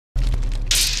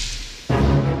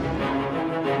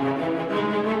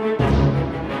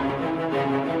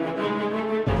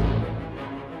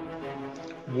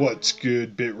What's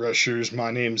good, BitRushers?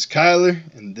 My name's Kyler,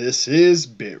 and this is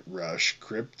BitRush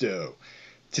Crypto.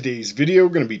 Today's video,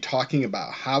 we're going to be talking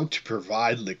about how to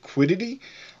provide liquidity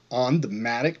on the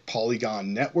Matic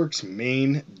Polygon Network's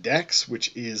main DEX,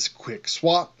 which is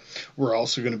Quickswap. We're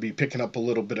also going to be picking up a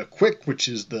little bit of Quick, which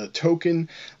is the token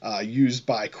used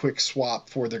by Quickswap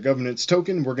for their governance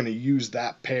token. We're going to use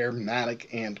that pair, Matic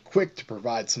and Quick, to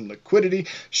provide some liquidity,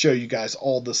 show you guys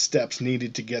all the steps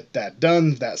needed to get that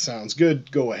done. If that sounds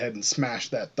good, go ahead and smash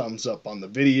that thumbs up on the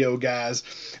video, guys.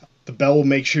 The bell will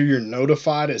make sure you're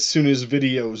notified as soon as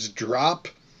videos drop.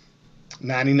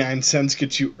 99 cents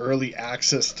gets you early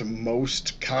access to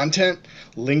most content.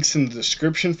 Links in the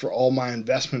description for all my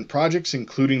investment projects,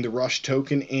 including the Rush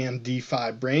token and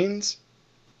DeFi BRAINZ.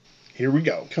 Here we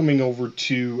go. Coming over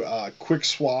to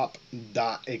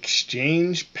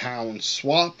quickswap.exchange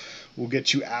 #swap will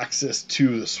get you access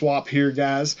to the swap here,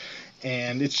 guys.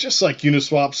 And it's just like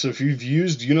Uniswap, so if you've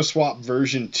used Uniswap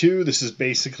version 2, this is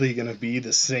basically going to be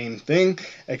the same thing,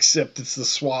 except it's the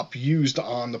swap used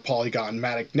on the Polygon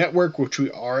Matic network, which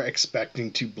we are expecting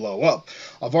to blow up.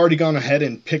 I've already gone ahead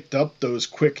and picked up those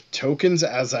Quick tokens,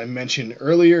 as I mentioned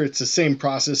earlier. It's the same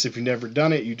process. If you've never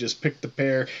done it, you just pick the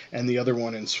pair and the other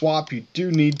one in swap. You do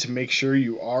need to make sure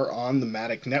you are on the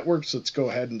Matic network, so let's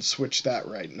go ahead and switch that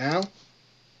right now.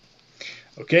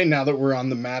 Okay, now that we're on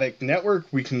the Matic network,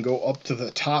 we can go up to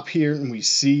the top here and we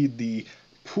see the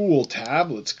pool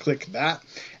tab. Let's click that,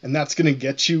 and that's going to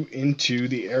get you into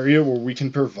the area where we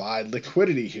can provide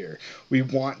liquidity here. We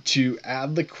want to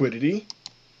add liquidity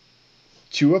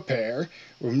to a pair.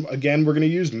 Again, we're going to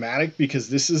use Matic because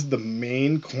this is the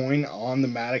main coin on the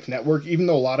Matic network, even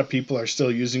though a lot of people are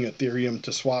still using Ethereum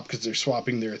to swap because they're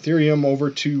swapping their Ethereum over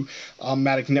to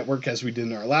Matic network, as we did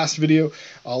in our last video.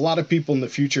 A lot of people in the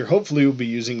future hopefully will be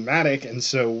using Matic, and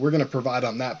so we're going to provide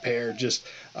on that pair just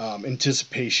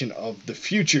anticipation of the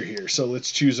future here. So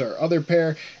let's choose our other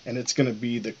pair, and it's going to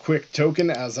be the Quick token,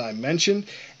 as I mentioned.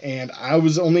 And I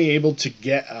was only able to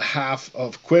get a half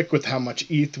of Quick with how much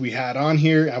ETH we had on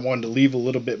here. I wanted to leave a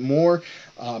little bit more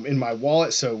in my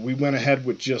wallet, so we went ahead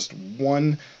with just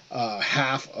one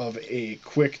half of a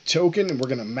Quick token, and we're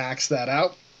going to max that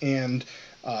out. And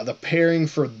the pairing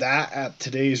for that at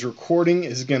today's recording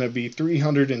is going to be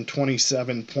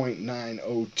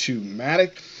 327.902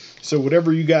 Matic. So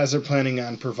whatever you guys are planning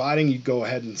on providing, you go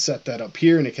ahead and set that up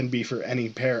here, and it can be for any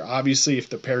pair. Obviously, if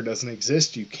the pair doesn't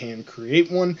exist, you can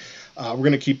create one. We're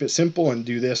going to keep it simple and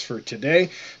do this for today.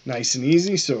 Nice and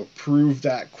easy, so approve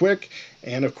that Quick.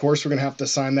 And of course, we're going to have to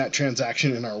sign that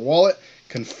transaction in our wallet,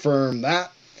 confirm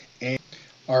that. And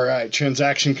all right,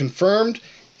 transaction confirmed,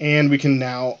 and we can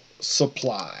now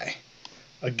supply.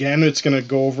 Again, it's going to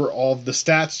go over all of the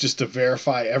stats just to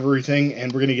verify everything,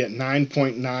 and we're going to get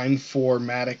 9.94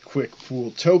 Matic Quick Pool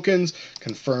tokens.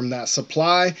 Confirm that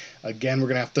supply. Again, we're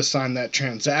going to have to sign that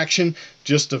transaction.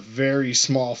 Just a very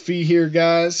small fee here,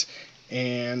 guys.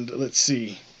 And let's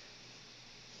see.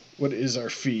 What is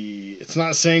our fee? It's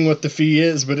not saying what the fee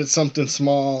is, but it's something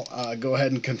small. Go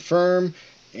ahead and confirm.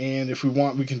 And if we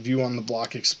want, we can view on the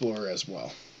Block Explorer as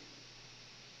well.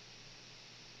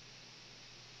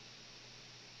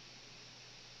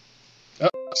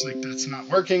 Looks like that's not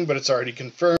working, but it's already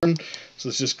confirmed. So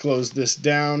let's just close this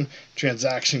down.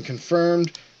 Transaction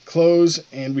confirmed. Close,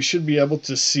 and we should be able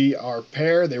to see our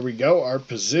pair. There we go, our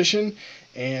position.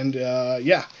 And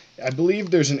yeah, I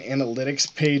believe there's an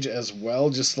analytics page as well,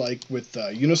 just like with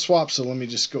Uniswap. So let me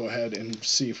just go ahead and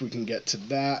see if we can get to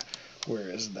that. Where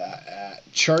is that at?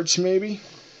 Charts, maybe?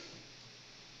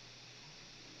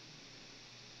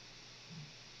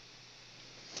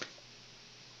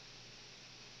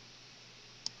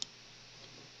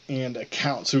 And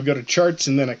accounts. So we go to charts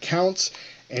and then accounts,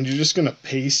 and you're just going to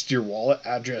paste your wallet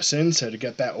address in. So to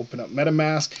get that, open up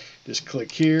MetaMask, just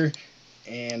click here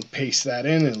and paste that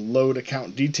in and load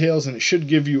account details, and it should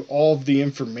give you all of the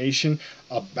information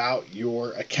about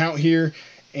your account here.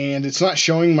 And it's not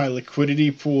showing my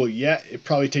liquidity pool yet. It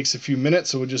probably takes a few minutes,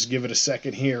 so we'll just give it a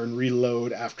second here and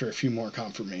reload after a few more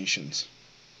confirmations.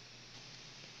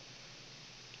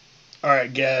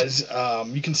 Alright guys,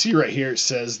 you can see right here it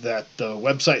says that the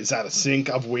website is out of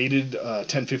sync. I've waited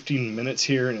 10-15 minutes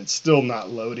here and it's still not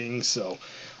loading, so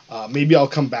maybe I'll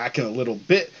come back in a little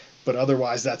bit, but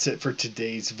otherwise that's it for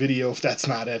today's video if that's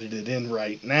not edited in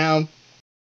right now.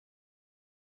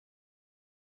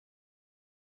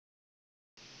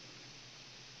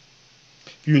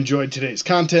 If you enjoyed today's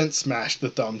content, smash the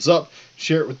thumbs up,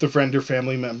 share it with a friend or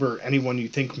family member, or anyone you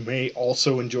think may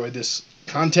also enjoy this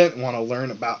content and want to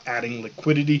learn about adding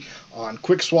liquidity on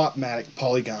Quickswap Matic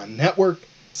Polygon Network.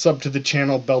 Sub to the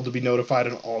channel, bell to be notified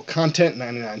on all content.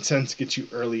 99 cents gets you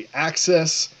early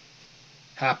access.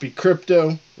 Happy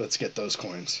crypto. Let's get those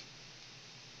coins.